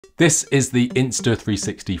This is the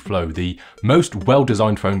Insta360 Flow, the most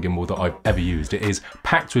well-designed phone gimbal that I've ever used. It is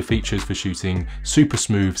packed with features for shooting super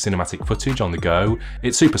smooth cinematic footage on the go.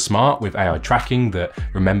 It's super smart with AI tracking that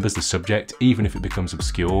remembers the subject even if it becomes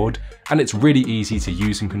obscured, and it's really easy to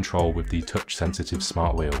use and control with the touch-sensitive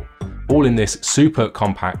SmartWheel. All in this super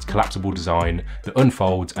compact collapsible design that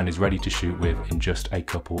unfolds and is ready to shoot with in just a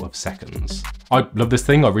couple of seconds. I love this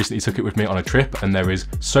thing. I recently took it with me on a trip and there is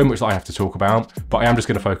so much that I have to talk about, but I am just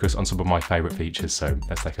going to focus on some of my favourite features, so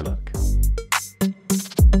let's take a look.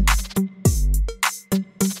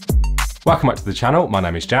 Welcome back to the channel. My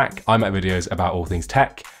name is Jack. I make videos about all things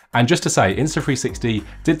tech. And just to say, Insta360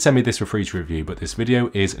 did send me this for free to review, but this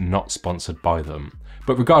video is not sponsored by them.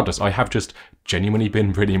 But regardless, I have just genuinely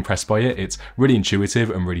been really impressed by it. It's really intuitive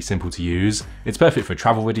and really simple to use. It's perfect for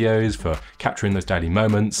travel videos, for capturing those daily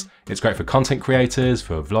moments. It's great for content creators,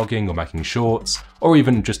 for vlogging or making shorts, or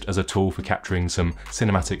even just as a tool for capturing some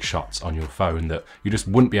cinematic shots on your phone that you just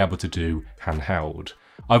wouldn't be able to do handheld.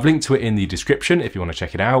 I've linked to it in the description if you want to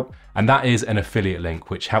check it out, and that is an affiliate link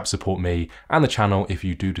which helps support me and the channel if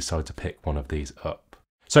you do decide to pick one of these up.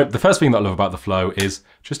 So the first thing that I love about the Flow is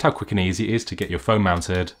just how quick and easy it is to get your phone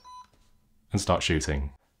mounted and start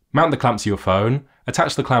shooting. Mount the clamp to your phone,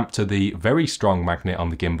 attach the clamp to the very strong magnet on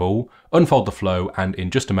the gimbal, unfold the Flow, and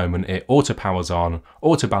in just a moment it auto powers on,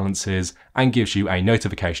 auto balances, and gives you a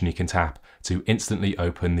notification you can tap to instantly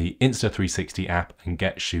open the Insta360 app and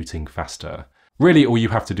get shooting faster. Really, all you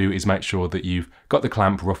have to do is make sure that you've got the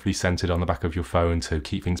clamp roughly centered on the back of your phone to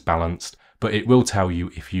keep things balanced, but it will tell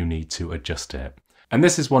you if you need to adjust it. And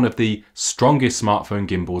this is one of the strongest smartphone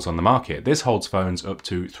gimbals on the market. This holds phones up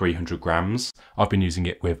to 300 grams. I've been using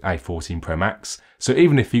it with a 14 Pro Max, so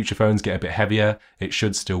even if future phones get a bit heavier, it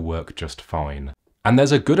should still work just fine. And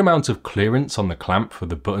there's a good amount of clearance on the clamp for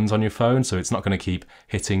the buttons on your phone, so it's not going to keep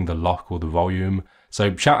hitting the lock or the volume.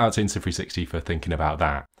 So shout out to Insta360 for thinking about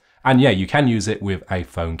that. And yeah, you can use it with a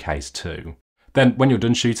phone case too. Then when you're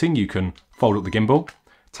done shooting, you can fold up the gimbal,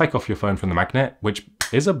 take off your phone from the magnet, which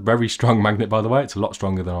is a very strong magnet, by the way. It's a lot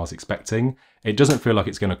stronger than I was expecting. It doesn't feel like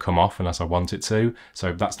it's going to come off unless I want it to,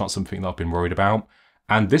 so that's not something that I've been worried about.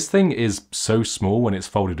 And this thing is so small when it's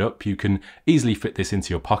folded up, you can easily fit this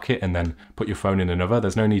into your pocket and then put your phone in another.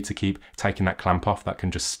 There's no need to keep taking that clamp off. That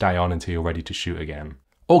can just stay on until you're ready to shoot again.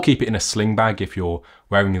 Or keep it in a sling bag if you're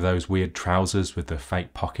wearing those weird trousers with the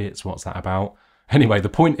fake pockets. What's that about? Anyway, the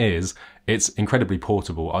point is, it's incredibly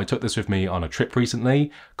portable. I took this with me on a trip recently.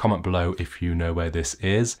 Comment below if you know where this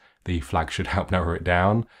is. The flag should help narrow it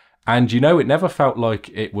down. And you know, it never felt like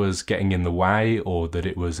it was getting in the way or that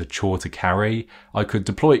it was a chore to carry. I could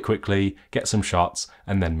deploy it quickly, get some shots,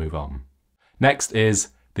 and then move on. Next is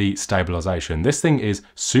the stabilisation. This thing is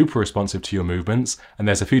super responsive to your movements, and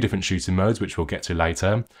there's a few different shooting modes which we'll get to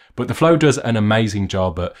later, but the Flow does an amazing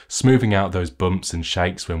job at smoothing out those bumps and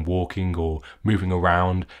shakes when walking or moving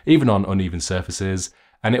around, even on uneven surfaces,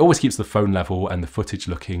 and it always keeps the phone level and the footage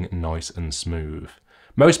looking nice and smooth.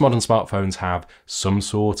 Most modern smartphones have some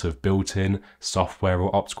sort of built-in software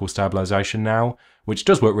or optical stabilisation now, which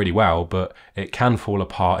does work really well, but it can fall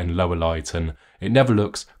apart in lower light and it never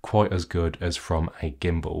looks quite as good as from a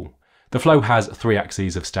gimbal. The Flow has 3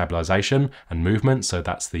 axes of stabilisation and movement, so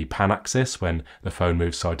that's the pan axis when the phone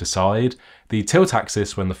moves side to side, the tilt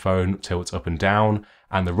axis when the phone tilts up and down,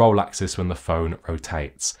 and the roll axis when the phone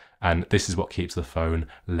rotates. And this is what keeps the phone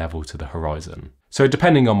level to the horizon. So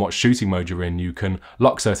depending on what shooting mode you're in, you can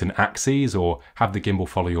lock certain axes or have the gimbal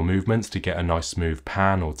follow your movements to get a nice smooth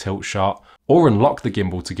pan or tilt shot, or unlock the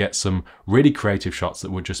gimbal to get some really creative shots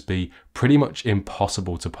that would just be pretty much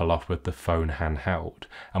impossible to pull off with the phone handheld.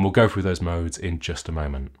 And we'll go through those modes in just a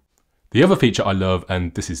moment. The other feature I love,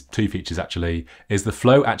 and this is 2 features actually, is the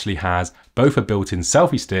Flow actually has both a built-in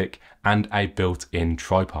selfie stick and a built-in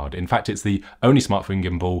tripod. In fact, it's the only smartphone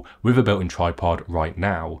gimbal with a built-in tripod right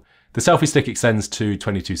now. The selfie stick extends to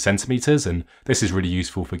 22 centimeters, and this is really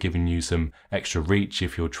useful for giving you some extra reach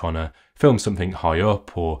if you're trying to film something high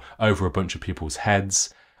up or over a bunch of people's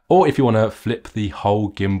heads. Or if you want to flip the whole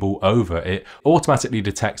gimbal over, it automatically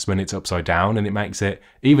detects when it's upside down and it makes it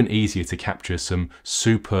even easier to capture some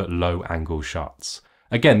super low angle shots.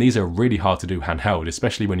 Again, these are really hard to do handheld,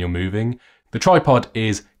 especially when you're moving. The tripod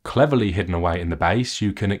is cleverly hidden away in the base.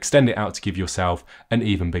 You can extend it out to give yourself an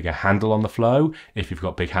even bigger handle on the Flow. If you've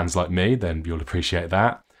got big hands like me, then you'll appreciate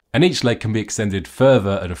that. And each leg can be extended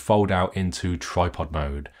further and fold out into tripod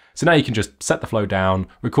mode. So now you can just set the Flow down,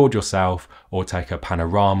 record yourself, or take a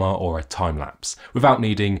panorama or a time lapse without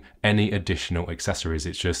needing any additional accessories.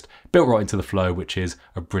 It's just built right into the Flow, which is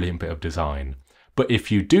a brilliant bit of design. But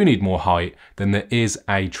if you do need more height, then there is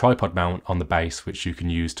a tripod mount on the base which you can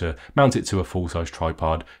use to mount it to a full-size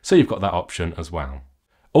tripod, so you've got that option as well.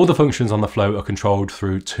 All the functions on the Flow are controlled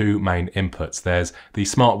through two main inputs. There's the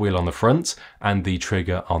SmartWheel on the front and the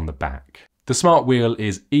trigger on the back. The SmartWheel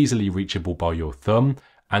is easily reachable by your thumb,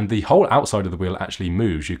 and the whole outside of the wheel actually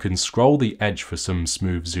moves. You can scroll the edge for some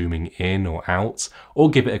smooth zooming in or out, or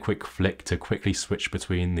give it a quick flick to quickly switch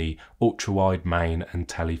between the ultra-wide, main and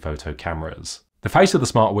telephoto cameras. The face of the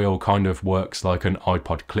SmartWheel kind of works like an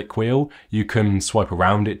iPod click wheel. You can swipe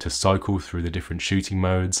around it to cycle through the different shooting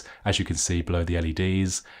modes, as you can see below the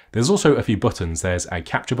LEDs. There's also a few buttons. There's a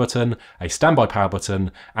capture button, a standby power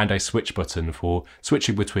button, and a switch button for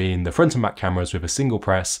switching between the front and back cameras with a single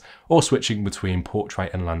press, or switching between portrait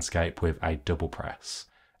and landscape with a double press.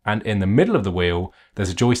 And in the middle of the wheel, there's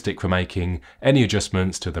a joystick for making any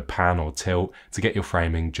adjustments to the pan or tilt to get your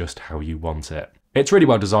framing just how you want it. It's really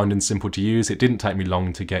well designed and simple to use. It didn't take me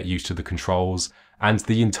long to get used to the controls, and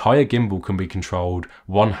the entire gimbal can be controlled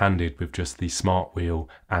one-handed with just the SmartWheel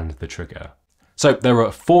and the trigger. So there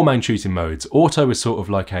are four main shooting modes. Auto is sort of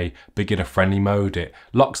like a beginner-friendly mode. It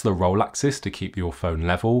locks the roll axis to keep your phone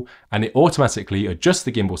level, and it automatically adjusts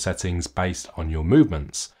the gimbal settings based on your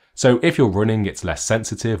movements. So if you're running, it's less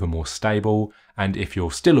sensitive and more stable, and if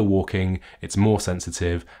you're still or walking, it's more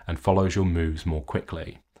sensitive and follows your moves more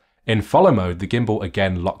quickly. In follow mode, the gimbal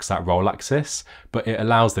again locks that roll axis, but it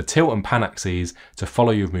allows the tilt and pan axes to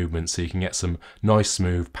follow your movements so you can get some nice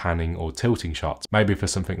smooth panning or tilting shots, maybe for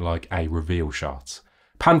something like a reveal shot.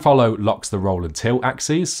 Pan follow locks the roll and tilt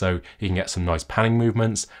axes, so you can get some nice panning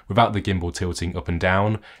movements without the gimbal tilting up and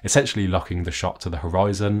down, essentially locking the shot to the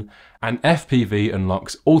horizon. And FPV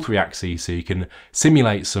unlocks all three axes, so you can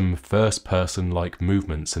simulate some first-person-like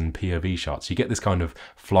movements and POV shots. You get this kind of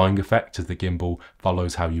flying effect as the gimbal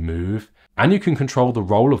follows how you move. And you can control the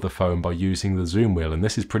roll of the phone by using the zoom wheel, and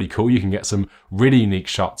this is pretty cool. You can get some really unique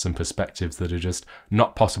shots and perspectives that are just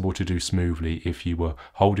not possible to do smoothly if you were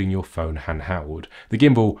holding your phone handheld. The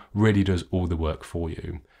gimbal really does all the work for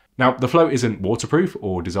you. Now, the Flow isn't waterproof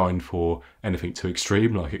or designed for anything too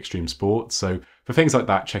extreme like extreme sports, so for things like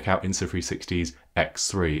that, check out Insta360's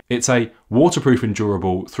X3. It's a waterproof and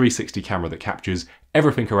durable 360 camera that captures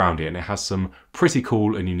everything around it, and it has some pretty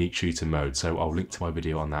cool and unique shooting modes, so I'll link to my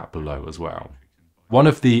video on that below as well. One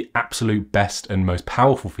of the absolute best and most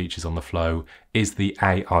powerful features on the Flow is the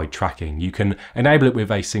AI tracking. You can enable it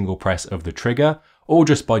with a single press of the trigger, or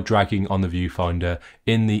just by dragging on the viewfinder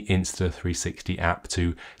in the Insta360 app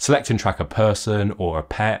to select and track a person or a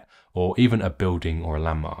pet, or even a building or a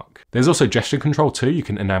landmark. There's also gesture control too. You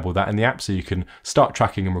can enable that in the app, so you can start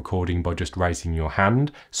tracking and recording by just raising your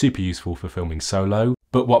hand. Super useful for filming solo.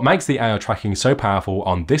 But what makes the AI tracking so powerful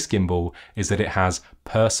on this gimbal is that it has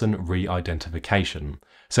person re-identification.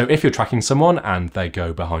 So if you're tracking someone and they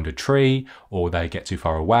go behind a tree, or they get too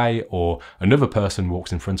far away, or another person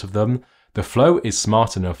walks in front of them, the Flow is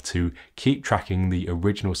smart enough to keep tracking the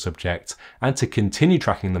original subject and to continue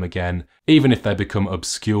tracking them again, even if they become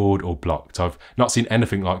obscured or blocked. I've not seen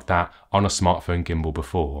anything like that on a smartphone gimbal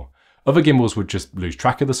before. Other gimbals would just lose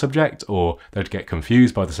track of the subject, or they'd get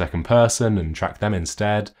confused by the second person and track them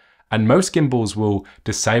instead. And most gimbals will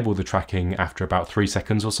disable the tracking after about 3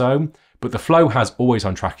 seconds or so, but the Flow has always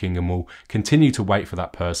on tracking and will continue to wait for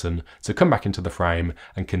that person to come back into the frame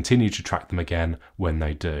and continue to track them again when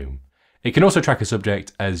they do. It can also track a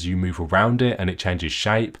subject as you move around it and it changes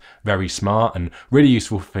shape. Very smart and really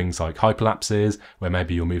useful for things like hyperlapses, where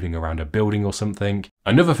maybe you're moving around a building or something.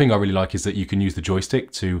 Another thing I really like is that you can use the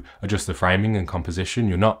joystick to adjust the framing and composition.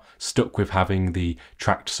 You're not stuck with having the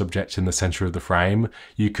tracked subject in the center of the frame.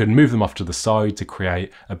 You can move them off to the side to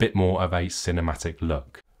create a bit more of a cinematic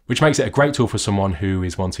look, which makes it a great tool for someone who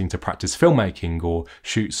is wanting to practice filmmaking or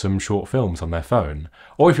shoot some short films on their phone.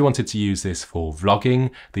 Or if you wanted to use this for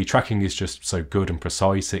vlogging, the tracking is just so good and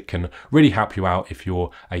precise, it can really help you out if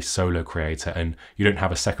you're a solo creator and you don't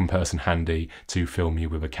have a second person handy to film you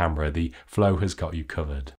with a camera. The Flow has got you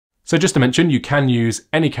covered. So just to mention, you can use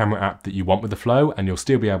any camera app that you want with the Flow, and you'll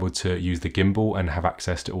still be able to use the gimbal and have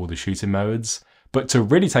access to all the shooting modes. But to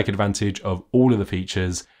really take advantage of all of the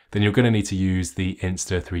features, then you're going to need to use the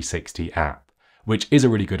Insta360 app, which is a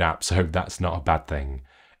really good app, so that's not a bad thing.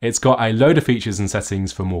 It's got a load of features and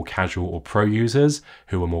settings for more casual or pro users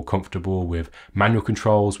who are more comfortable with manual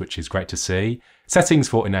controls, which is great to see. Settings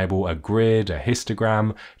for enable a grid, a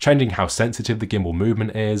histogram, changing how sensitive the gimbal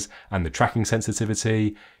movement is, and the tracking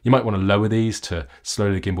sensitivity. You might want to lower these to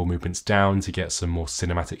slow the gimbal movements down to get some more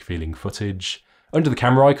cinematic feeling footage. Under the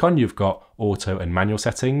camera icon, you've got auto and manual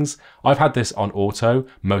settings. I've had this on auto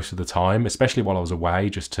most of the time, especially while I was away,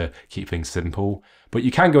 just to keep things simple. But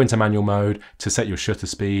you can go into manual mode to set your shutter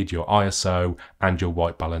speed, your ISO, and your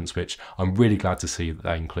white balance, which I'm really glad to see that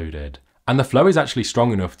they included. And the Flow is actually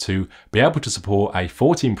strong enough to be able to support a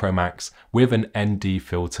 14 Pro Max with an ND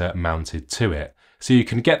filter mounted to it. So you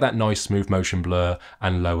can get that nice smooth motion blur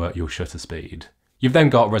and lower your shutter speed. You've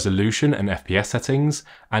then got resolution and FPS settings,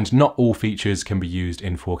 and not all features can be used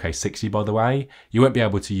in 4K 60 by the way. You won't be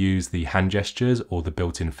able to use the hand gestures or the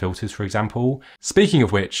built-in filters, for example. Speaking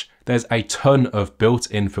of which, there's a ton of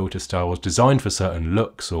built-in filter styles designed for certain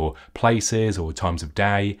looks or places or times of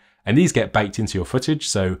day, and these get baked into your footage,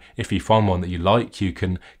 so if you find one that you like, you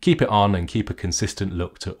can keep it on and keep a consistent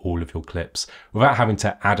look to all of your clips without having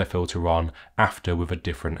to add a filter on after with a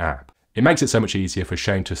different app. It makes it so much easier for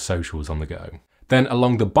sharing to socials on the go. Then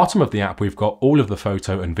along the bottom of the app, we've got all of the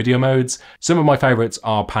photo and video modes. Some of my favorites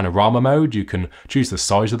are panorama mode. You can choose the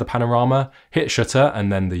size of the panorama, hit shutter,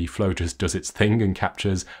 and then the Flow just does its thing and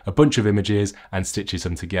captures a bunch of images and stitches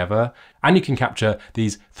them together. And you can capture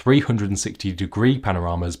these 360-degree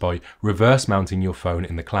panoramas by reverse mounting your phone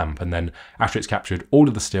in the clamp. And then after it's captured all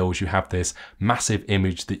of the stills, you have this massive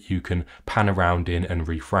image that you can pan around in and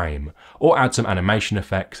reframe, or add some animation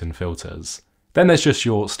effects and filters. Then there's just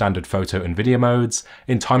your standard photo and video modes.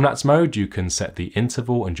 In time-lapse mode, you can set the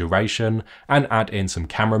interval and duration and add in some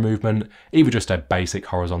camera movement, either just a basic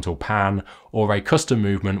horizontal pan or a custom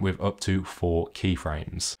movement with up to 4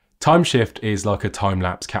 keyframes. Time shift is like a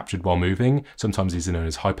time-lapse captured while moving, sometimes these are known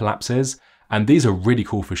as hyperlapses, and these are really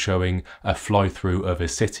cool for showing a fly-through of a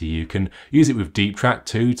city. You can use it with Deep Track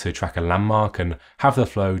too to track a landmark and have the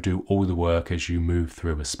Flow do all the work as you move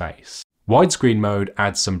through a space. Widescreen mode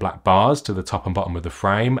adds some black bars to the top and bottom of the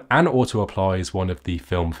frame and auto applies one of the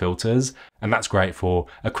film filters, and that's great for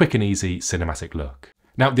a quick and easy cinematic look.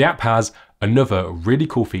 Now the app has another really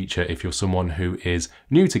cool feature if you're someone who is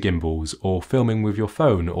new to gimbals or filming with your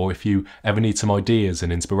phone, or if you ever need some ideas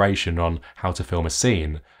and inspiration on how to film a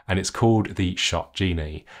scene, and it's called the Shot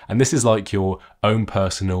Genie. And this is like your own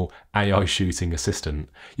personal AI shooting assistant.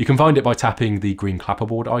 You can find it by tapping the green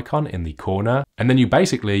clapperboard icon in the corner, and then you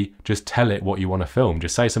basically just tell it what you want to film.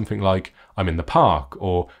 Just say something like, I'm in the park,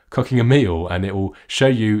 or cooking a meal, and it will show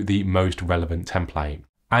you the most relevant template.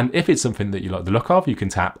 And if it's something that you like the look of, you can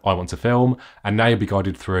tap I want to film, and now you'll be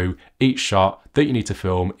guided through each shot that you need to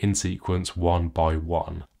film in sequence one by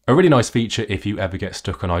one. A really nice feature if you ever get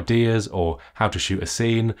stuck on ideas or how to shoot a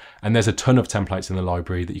scene, and there's a ton of templates in the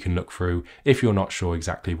library that you can look through if you're not sure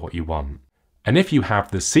exactly what you want. And if you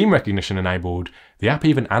have the scene recognition enabled, the app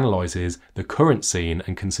even analyzes the current scene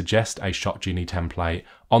and can suggest a Shot Genie template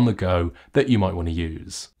on the go that you might want to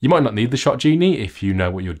use. You might not need the Shot Genie if you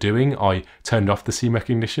know what you're doing. I turned off the scene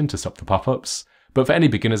recognition to stop the pop-ups. But for any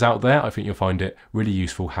beginners out there, I think you'll find it really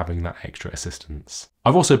useful having that extra assistance.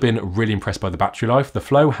 I've also been really impressed by the battery life. The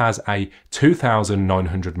Flow has a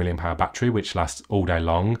 2,900 mAh battery, which lasts all day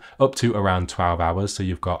long, up to around 12 hours, so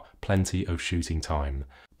you've got plenty of shooting time.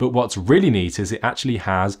 But what's really neat is it actually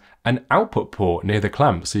has an output port near the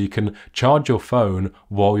clamp, so you can charge your phone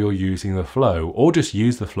while you're using the Flow, or just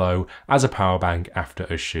use the Flow as a power bank after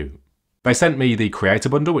a shoot. They sent me the Creator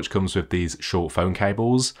Bundle, which comes with these short phone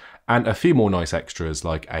cables, and a few more nice extras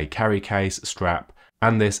like a carry case, strap,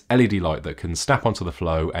 and this LED light that can snap onto the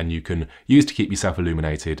Flow and you can use to keep yourself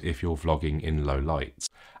illuminated if you're vlogging in low light.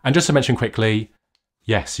 And just to mention quickly,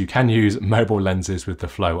 yes, you can use mobile lenses with the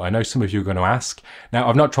Flow. I know some of you are going to ask. Now,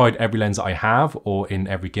 I've not tried every lens that I have or in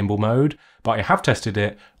every gimbal mode, but I have tested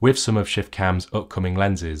it with some of ShiftCam's upcoming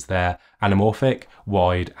lenses. They're anamorphic,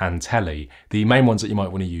 wide, and tele, the main ones that you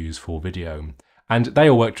might want to use for video. And they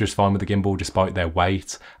all work just fine with the gimbal despite their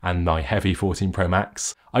weight and my heavy 14 Pro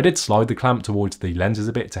Max. I did slide the clamp towards the lenses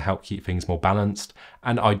a bit to help keep things more balanced,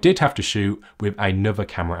 and I did have to shoot with another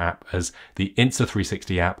camera app as the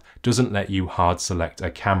Insta360 app doesn't let you hard select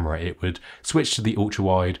a camera. It would switch to the ultra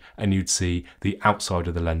wide and you'd see the outside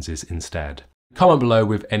of the lenses instead. Comment below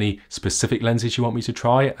with any specific lenses you want me to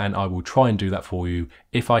try, and I will try and do that for you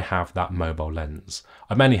if I have that mobile lens.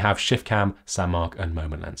 I mainly have ShiftCam, SANDMARC and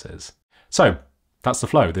Moment lenses. So that's the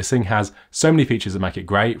Flow. This thing has so many features that make it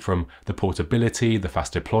great, from the portability, the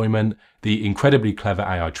fast deployment, the incredibly clever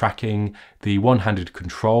AI tracking, the one-handed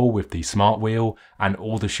control with the SmartWheel, and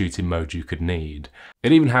all the shooting modes you could need.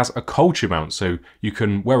 It even has a cold shoe mount, so you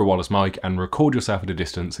can wear a wireless mic and record yourself at a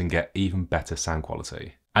distance and get even better sound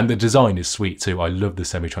quality. And the design is sweet too. I love the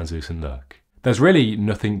semi-translucent look. There's really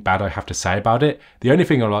nothing bad I have to say about it. The only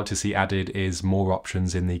thing I'd like to see added is more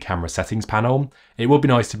options in the camera settings panel. It would be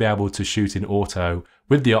nice to be able to shoot in auto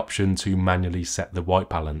with the option to manually set the white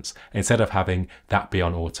balance instead of having that be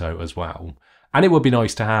on auto as well. And it would be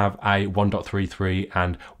nice to have a 1.33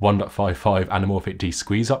 and 1.55 anamorphic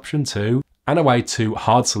de-squeeze option too, and a way to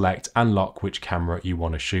hard select and lock which camera you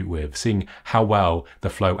want to shoot with, seeing how well the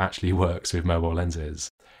Flow actually works with mobile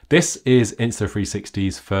lenses. This is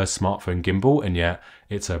Insta360's first smartphone gimbal, and yet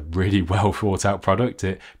it's a really well thought out product.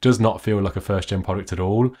 It does not feel like a first gen product at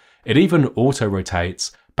all. It even auto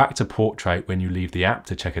rotates back to portrait when you leave the app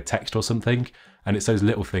to check a text or something, and it's those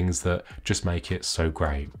little things that just make it so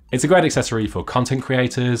great. It's a great accessory for content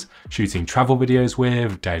creators, shooting travel videos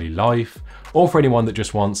with, daily life, or for anyone that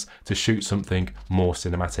just wants to shoot something more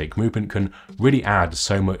cinematic. Movement can really add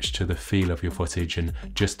so much to the feel of your footage and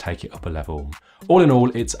just take it up a level. All in all,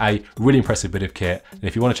 it's a really impressive bit of kit, and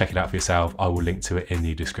if you want to check it out for yourself, I will link to it in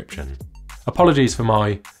the description. Apologies for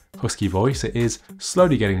my husky voice, it is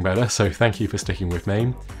slowly getting better, so thank you for sticking with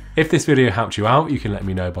me. If this video helped you out, you can let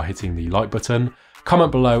me know by hitting the like button.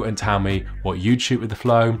 Comment below and tell me what you'd shoot with the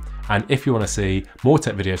Flow, and if you want to see more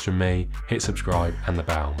tech videos from me, hit subscribe and the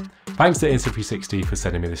bell. Thanks to Insta360 for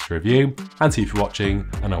sending me this review, and to you for watching,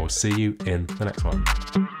 and I will see you in the next one.